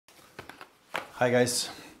Hi guys,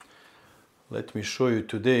 let me show you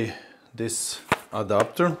today this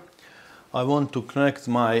adapter. I want to connect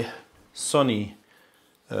my Sony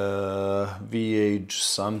VH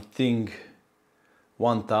something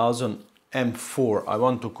 1000 M4. I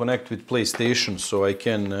want to connect with PlayStation so I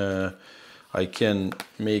can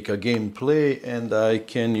make a gameplay and I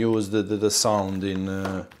can use the sound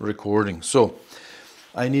in recording. So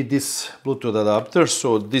I need this Bluetooth adapter.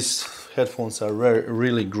 So these headphones are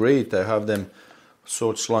really great. I have them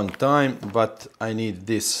such long time, but I need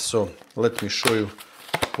this. So let me show you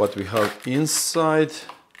what we have inside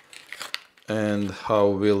and how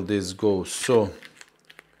will this go. So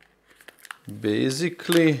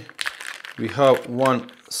basically we have one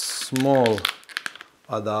small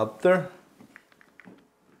adapter.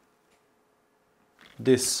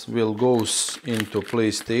 This will goes into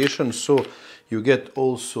PlayStation, so you get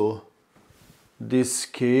also this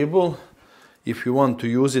cable. If you want to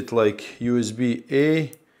use it like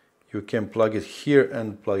USB-A, you can plug it here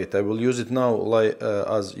and plug it. I will use it now like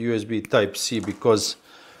as USB Type-C because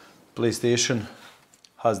PlayStation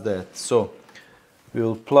has that. So we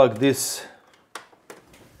will plug this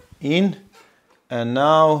in, and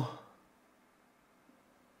now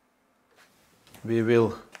we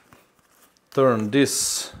will turn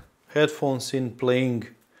this headphones in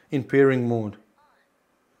pairing mode.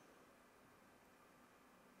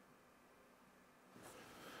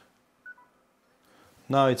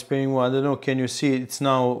 Now it's pairing mode. I don't know, can you see it's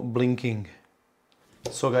now blinking?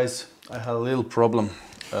 So guys, I had a little problem.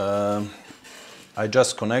 I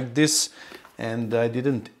just connect this and I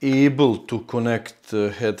didn't able to connect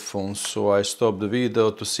the headphones, so I stopped the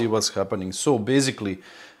video to see what's happening. So basically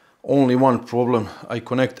only one problem. I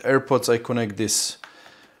connect AirPods, I connect this.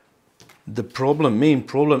 The main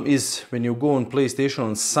problem is when you go on PlayStation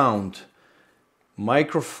on sound,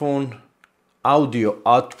 microphone, audio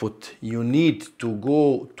output, you need to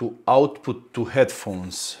go to output to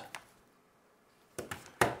headphones.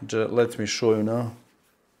 Let me show you now.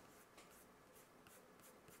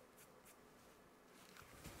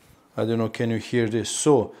 I don't know, can you hear this?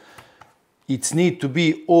 So it needs to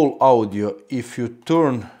be all audio. If you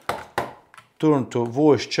turn to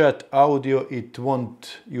voice chat audio, it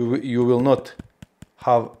won't, you will not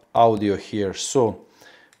have audio here. So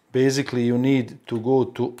basically you need to go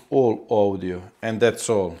to all audio, and that's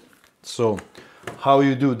all. So how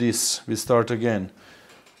you do this? We start again.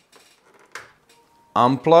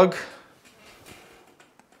 Unplug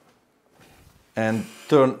and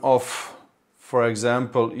turn off. For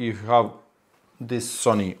example, if you have this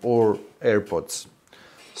Sony or AirPods.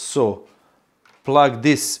 So plug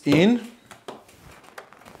this in,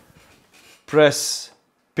 press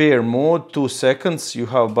pair mode, 2 seconds, you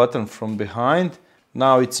have a button from behind.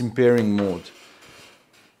 Now it's in pairing mode.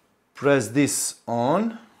 Press this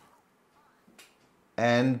on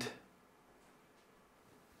and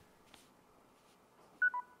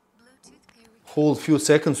hold few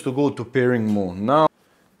seconds to go to pairing mode. Now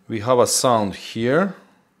we have a sound here.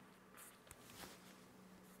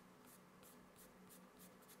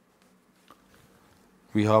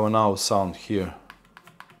 We have now sound here.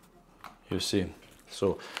 You see.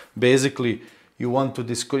 So basically you want to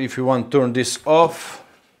if you want to turn this off,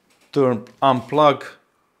 unplug,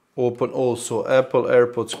 open also Apple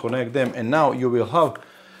AirPods, connect them, and now you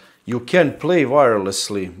can play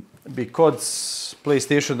wirelessly. Because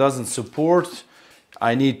PlayStation doesn't support,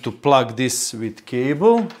 I need to plug this with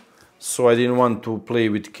cable, so I didn't want to play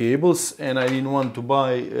with cables, and I didn't want to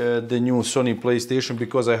buy the new Sony PlayStation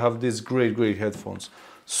because I have these great headphones.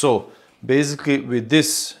 So basically with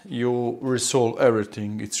this you resolve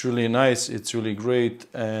everything. It's really nice, it's really great,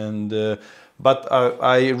 and but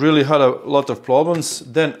I really had a lot of problems.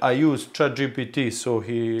 Then I used ChatGPT, so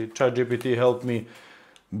ChatGPT helped me.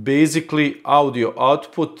 Basically audio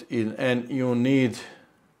output in, and you need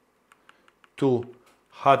to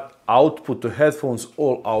have output to headphones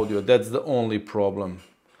all audio. That's the only problem.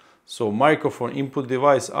 So microphone, input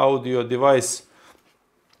device, audio device.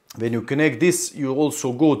 When you connect this, you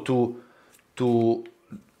also go to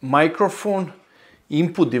microphone,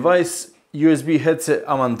 input device, USB headset,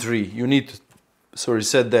 Avantree. You need to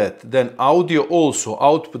set that. Then audio also,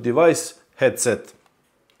 output device, headset,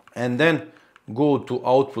 and then go to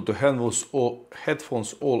output to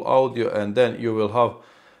headphones, all audio, and then you will have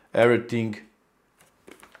everything.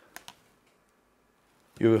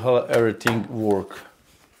 You will have everything work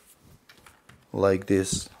like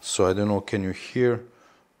this. So I don't know, can you hear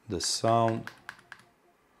the sound?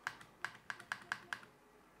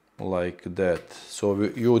 Like that. So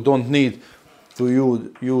you don't need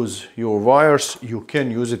to use your wires. You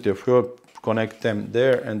can use it if you connect them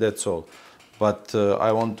there, and that's all. but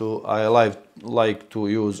I like to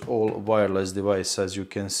use all wireless device. As you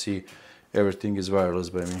can see, everything is wireless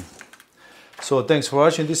by me. So thanks for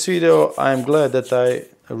watching this video. I'm glad that I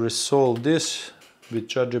resolved this with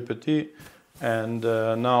ChatGPT, and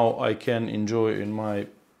now I can enjoy in my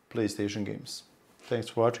PlayStation games. Thanks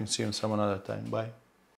for watching. See you some another time. Bye.